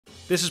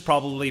This has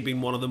probably been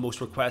one of the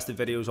most requested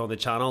videos on the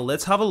channel.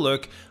 Let's have a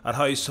look at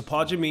how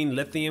spodumene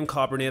lithium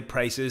carbonate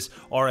prices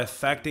are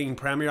affecting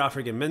Premier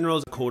African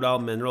Minerals,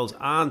 Kodal Minerals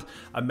and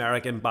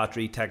American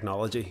battery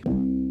technology.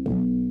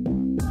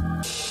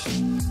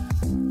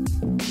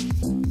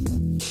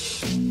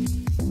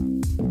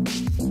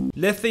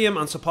 Lithium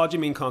and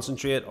spodumene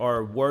concentrate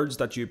are words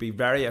that you'd be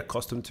very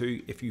accustomed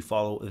to if you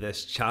follow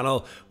this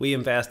channel. We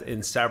invest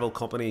in several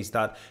companies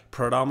that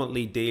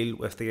predominantly deal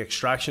with the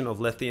extraction of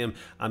lithium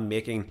and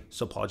making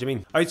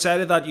spodumene. Outside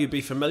of that, you'd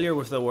be familiar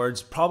with the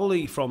words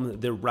probably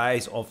from the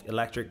rise of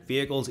electric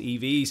vehicles,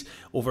 EVs,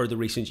 over the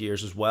recent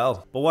years as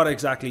well. But what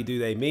exactly do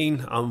they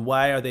mean and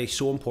why are they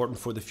so important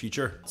for the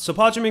future?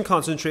 Spodumene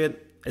concentrate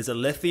is a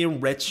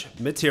lithium-rich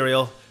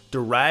material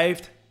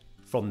derived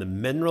from the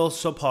mineral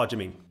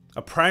spodumene,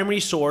 a primary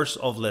source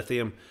of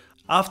lithium.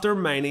 After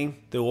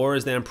mining, the ore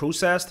is then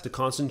processed to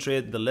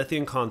concentrate the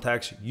lithium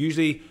content,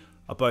 usually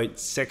about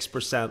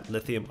 6%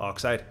 lithium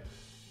oxide.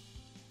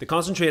 The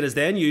concentrate is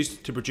then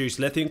used to produce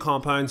lithium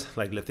compounds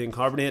like lithium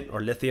carbonate or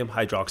lithium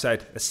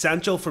hydroxide,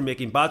 essential for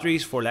making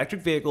batteries for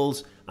electric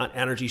vehicles and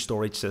energy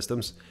storage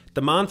systems.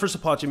 Demand for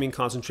spodumene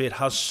concentrate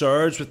has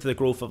surged with the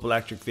growth of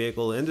electric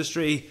vehicle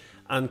industry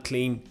and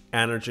clean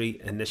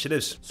energy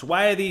initiatives. So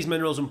why are these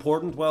minerals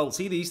important? Well,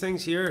 see these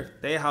things here,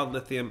 they have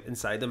lithium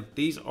inside them.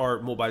 These are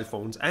mobile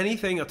phones.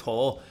 Anything at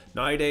all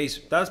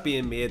nowadays that's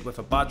being made with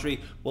a battery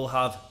will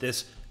have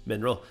this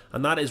mineral,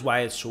 and that is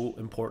why it's so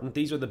important.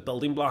 These are the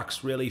building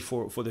blocks really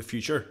for the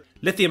future.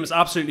 Lithium is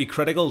absolutely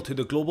critical to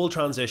the global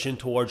transition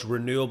towards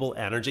renewable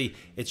energy.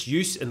 Its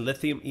use in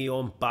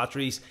lithium-ion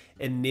batteries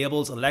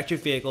enables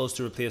electric vehicles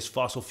to replace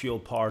fossil fuel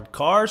powered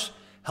cars,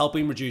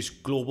 helping reduce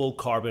global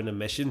carbon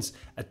emissions.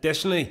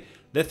 Additionally,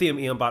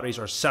 lithium-ion batteries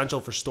are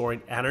essential for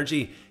storing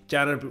energy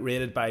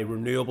generated by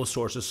renewable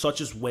sources such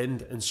as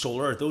wind and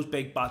solar. Those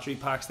big battery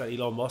packs that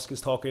Elon Musk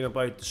is talking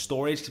about, the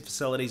storage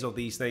facilities of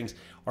these things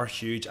are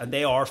huge, and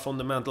they are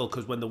fundamental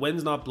because when the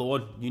wind's not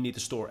blowing, you need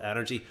to store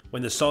energy.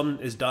 When the sun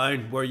is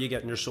down, where are you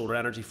getting your solar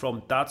energy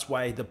from? That's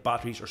why the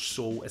batteries are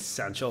so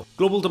essential.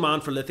 Global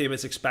demand for lithium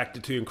is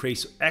expected to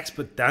increase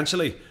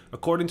exponentially.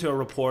 According to a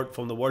report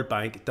from the World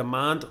Bank,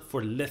 demand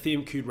for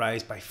lithium could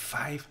rise by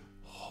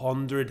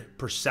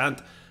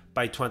 500%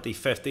 by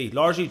 2050,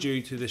 largely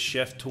due to the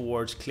shift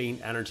towards clean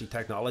energy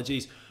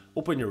technologies.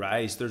 Open your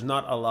eyes, there's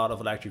not a lot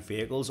of electric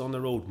vehicles on the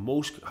road.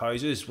 Most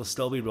houses will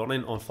still be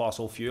running on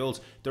fossil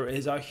fuels. There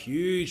is a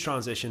huge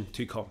transition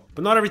to come.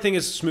 But not everything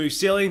is smooth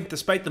sailing.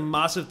 Despite the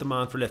massive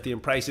demand for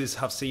lithium, prices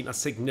have seen a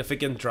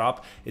significant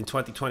drop in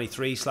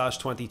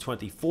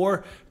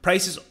 2023/2024.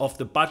 Prices of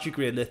the battery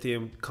grade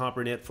lithium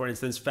carbonate, for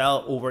instance,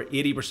 fell over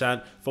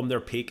 80% from their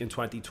peak in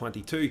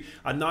 2022.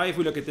 And now if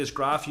we look at this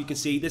graph, you can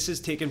see this is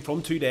taken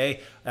from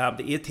today,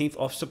 the 18th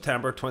of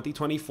September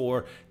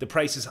 2024. The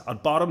prices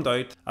had bottomed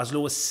out as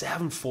low as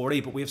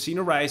 $740, but we have seen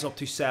a rise up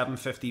to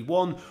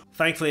 $751.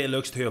 Thankfully, it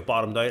looks to have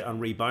bottomed out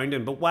and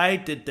rebounding. But why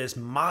did this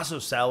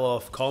massive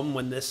sell-off come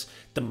when this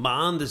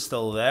demand is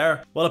still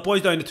there? Well, it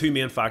boils down to two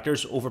main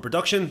factors: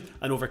 overproduction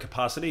and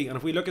overcapacity. And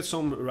if we look at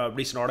some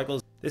recent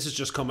articles, this has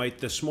just come out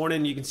this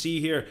morning. You can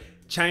see here,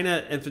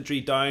 China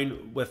inventory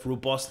down with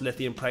robust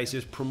lithium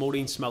prices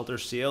promoting smelter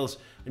sales.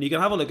 And you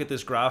can have a look at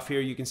this graph here.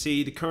 You can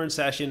see the current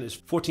session is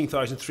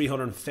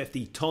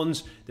 14,350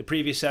 tons. The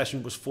previous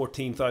session was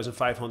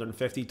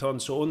 14,550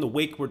 tons. So in the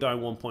week, we're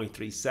down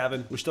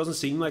 1.37, which doesn't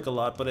seem like a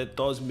lot, but it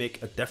does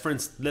make a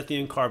difference.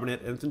 Lithium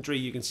carbonate inventory,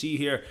 you can see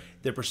here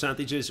the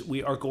percentages.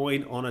 We are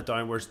going on a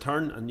downwards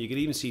turn, and you can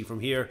even see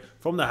from here,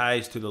 from the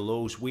highs to the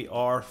lows, we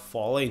are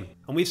falling.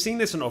 And we've seen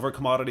this in other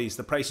commodities.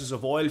 The prices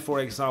of oil, for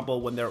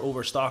example, when they're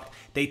overstocked,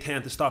 they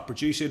tend to stop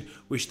producing,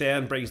 which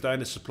then brings down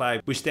the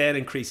supply, which then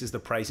increases the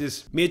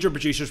prices. Major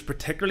producers,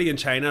 particularly in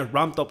China,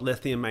 ramped up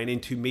lithium mining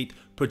to meet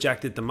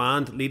projected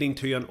demand, leading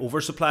to an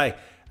oversupply.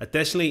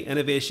 Additionally,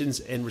 innovations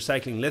in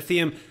recycling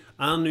lithium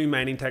and new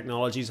mining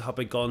technologies have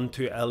begun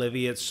to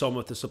alleviate some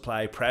of the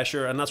supply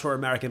pressure, and that's where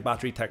American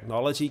battery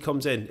technology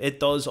comes in. It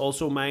does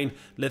also mine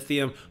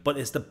lithium, but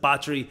it's the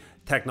battery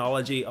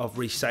technology of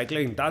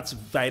recycling that's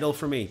vital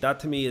for me. That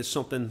to me is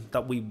something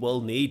that we will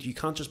need. You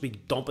can't just be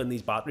dumping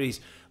these batteries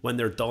when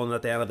they're done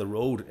at the end of the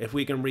road. If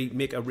we can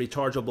make a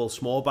rechargeable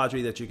small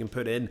battery that you can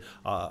put in,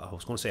 I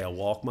was going to say a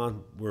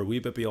Walkman, we're a wee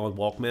bit beyond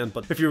Walkman,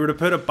 but if you were to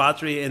put a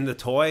battery in the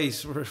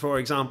toys, for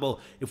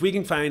example, if we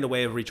can find a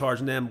way of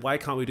recharging them, why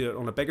can't we do it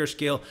on a bigger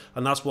scale?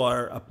 And that's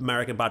where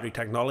American battery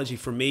technology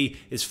for me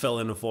is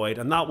filling a void,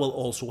 and that will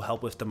also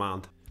help with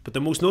demand. But the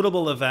most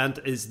notable event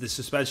is the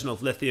suspension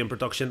of lithium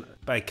production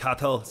by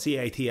Kodal,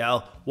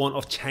 CATL, one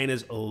of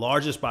China's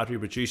largest battery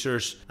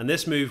producers. And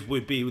this move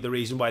would be the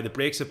reason why the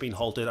brakes have been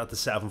halted at the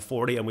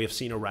 740 and we have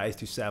seen a rise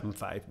to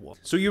 751.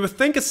 So you would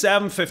think at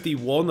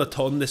 751 a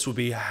ton this would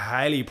be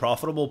highly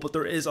profitable, but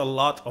there is a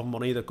lot of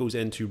money that goes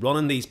into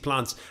running these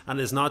plants, and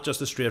it's not just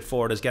as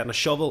straightforward as getting a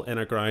shovel in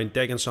the ground,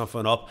 digging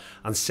something up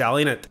and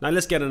selling it. Now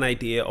let's get an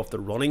idea of the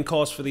running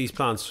costs for these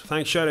plants.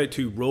 Thanks shout out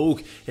to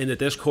Rogue in the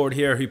Discord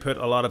here who put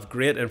a lot of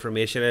great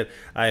information in.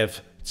 I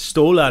have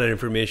stole that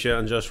information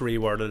and just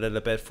reworded it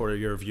a bit for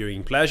your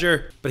viewing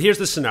pleasure. But here's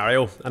the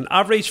scenario. An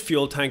average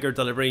fuel tanker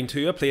delivering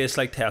to a place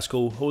like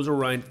Tesco holds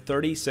around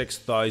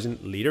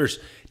 36,000 litres.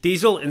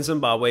 Diesel in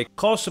Zimbabwe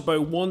costs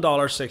about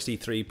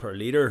 $1.63 per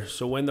litre,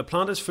 so when the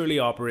plant is fully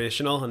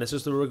operational, and this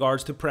is in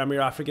regards to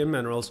Premier African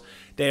Minerals,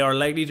 they are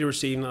likely to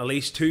receive at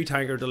least 2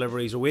 tanker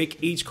deliveries a week,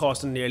 each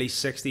costing nearly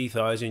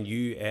 60,000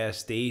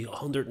 USD,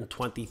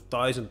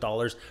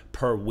 $120,000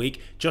 per week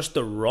just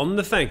to run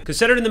the thing.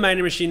 Considering the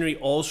mining machinery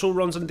also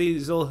runs on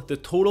diesel, the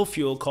total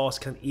fuel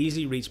cost can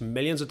easily reach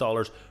millions of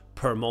dollars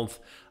per month.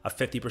 At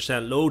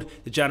 50% load,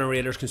 the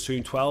generators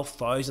consume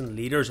 12,000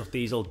 litres of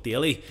diesel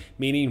daily,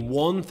 meaning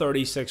one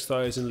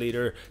 36,000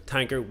 litre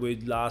tanker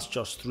would last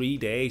just 3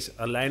 days,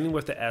 aligning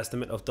with the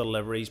estimate of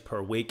deliveries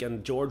per week.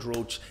 And George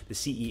Roach, the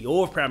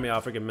CEO of Premier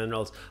African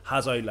Minerals,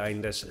 has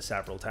outlined this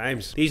several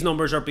times. These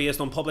numbers are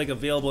based on public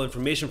available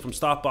information from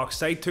Stockbox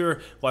Site Tour.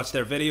 Watch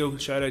their video,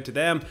 shout out to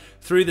them.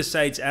 Through the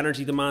site's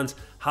energy demands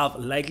have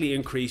likely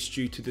increased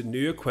due to the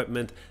new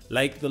equipment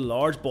like the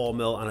large ball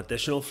mill and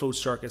additional float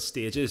circuit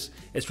stages.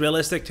 It's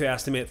realistic to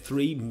estimate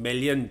 $3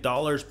 million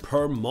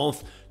per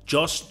month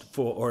just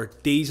for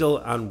diesel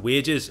and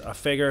wages, a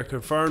figure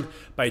confirmed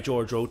by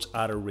George Roach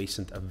at a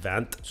recent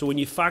event. So when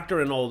you factor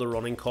in all the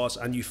running costs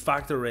and you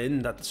factor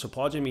in that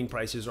spodumene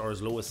prices are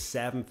as low as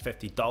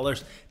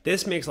 $750,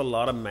 this makes a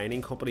lot of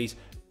mining companies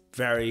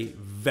very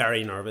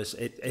nervous.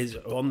 It is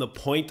on the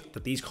point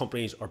that these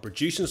companies are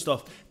producing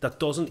stuff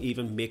that doesn't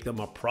even make them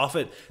a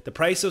profit. The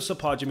price of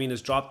spodumene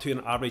has dropped to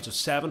an average of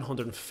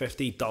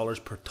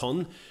 $750 per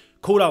ton.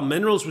 Kodal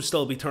Minerals will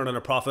still be turning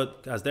a profit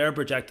as their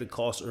projected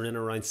costs are in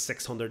around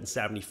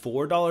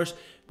 $674,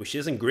 which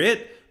isn't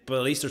great, but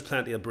at least there's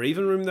plenty of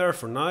breathing room there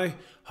for now.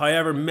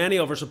 However, many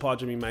other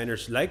spodumene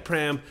miners like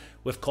Prem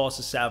with costs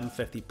of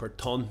 $750 per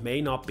ton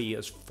may not be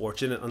as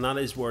fortunate, and that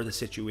is where the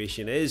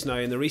situation is. Now,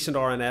 in the recent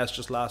RNS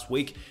just last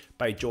week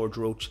by George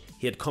Roach,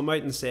 he had come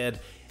out and said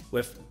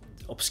with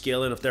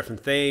upscaling of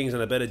different things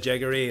and a bit of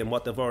jiggery and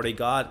what they've already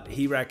got,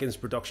 he reckons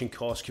production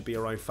costs could be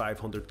around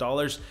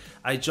 $500.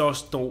 I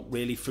just don't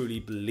really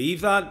fully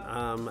believe that.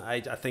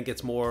 I think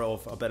it's more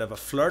of a bit of a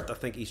flirt. I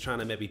think he's trying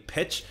to maybe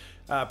pitch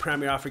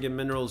Premier African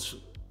Minerals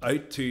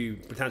out to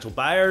potential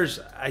buyers.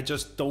 I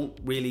just don't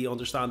really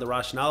understand the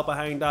rationale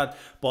behind that,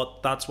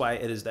 but that's why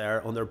it is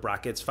there on their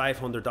brackets.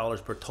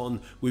 $500 per ton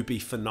would be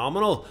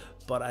phenomenal,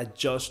 but I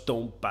just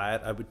don't buy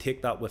it. I would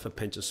take that with a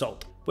pinch of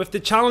salt. With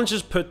the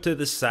challenges put to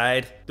the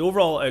side, the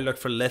overall outlook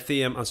for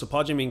lithium and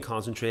spodumene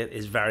concentrate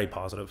is very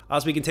positive.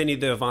 As we continue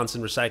to advance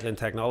in recycling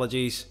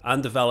technologies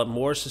and develop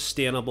more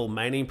sustainable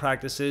mining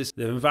practices,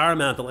 the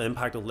environmental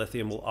impact of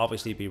lithium will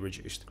obviously be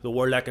reduced. The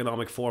World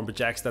Economic Forum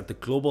projects that the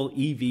global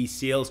EV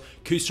sales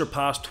could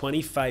surpass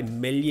 25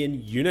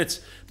 million units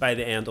by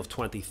the end of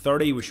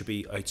 2030, which would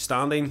be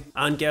outstanding.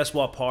 And guess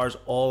what powers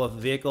all of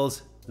the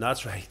vehicles?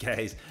 That's right,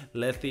 guys,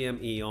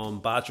 lithium-ion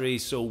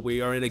batteries. So we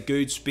are in a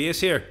good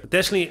space here.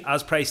 Additionally,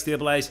 as price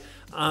stabilise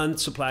and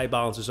supply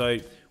balances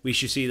out, we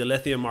should see the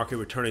lithium market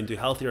returning to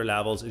healthier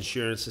levels,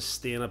 ensuring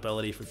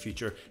sustainability for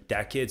future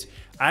decades.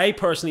 I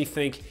personally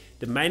think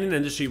the mining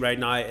industry right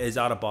now is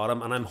at a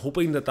bottom, and I'm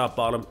hoping that that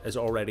bottom is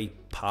already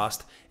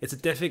past. It's a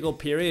difficult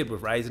period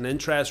with rising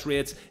interest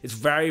rates. It's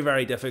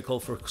very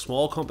difficult for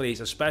small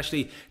companies,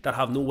 especially that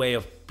have no way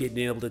of being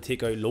able to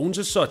take out loans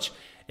as such,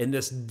 in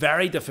this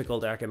very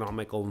difficult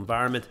economical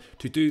environment,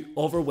 to do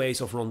other ways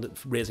of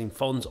raising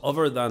funds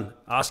other than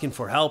asking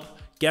for help,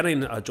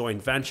 getting a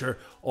joint venture,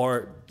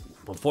 or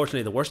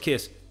unfortunately the worst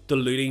case,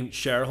 diluting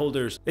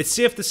shareholders. It's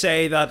safe to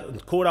say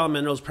that Kodal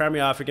Minerals,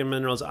 Premier African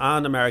Minerals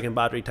and American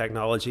Battery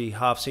Technology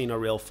have seen a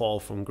real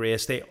fall from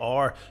grace. They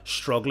are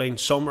struggling.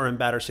 Some are in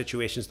better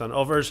situations than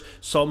others.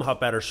 Some have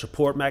better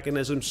support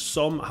mechanisms.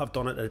 Some have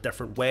done it in a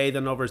different way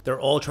than others.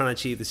 They're all trying to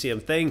achieve the same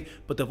thing,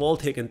 but they've all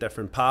taken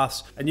different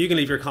paths. And you can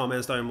leave your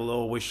comments down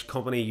below which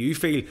company you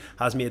feel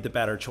has made the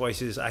better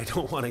choices. I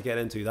don't want to get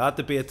into that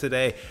debate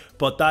today,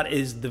 but that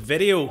is the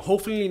video.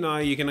 Hopefully now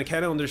you can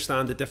kind of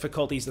understand the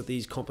difficulties that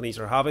these companies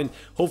are having.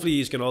 Hopefully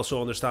you can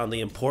also understand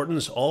the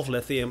importance of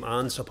lithium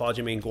and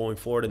spodumene going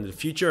forward in the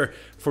future.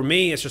 For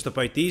me, it's just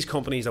about these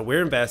companies that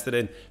we're invested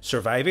in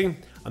surviving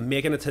and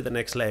making it to the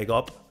next leg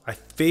up. I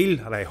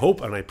feel and I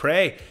hope and I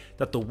pray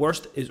that the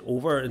worst is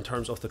over in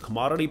terms of the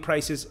commodity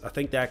prices. I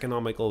think the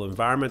economical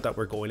environment that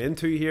we're going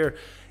into here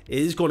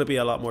is going to be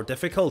a lot more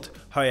difficult.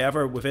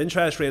 However, with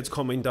interest rates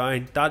coming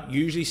down, that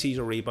usually sees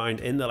a rebound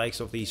in the likes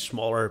of these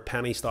smaller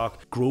penny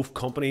stock growth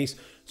companies.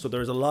 So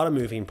there's a lot of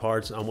moving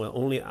parts, and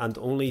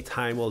only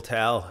time will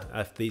tell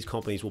if these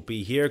companies will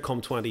be here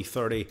come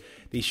 2030.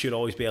 These should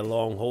always be a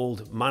long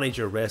hold. Manage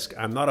your risk.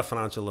 I'm not a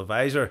financial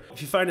advisor.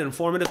 If you find it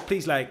informative,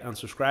 please like and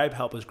subscribe,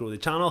 help us grow the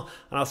channel,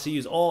 and I'll see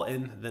you all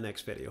in the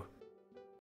next video.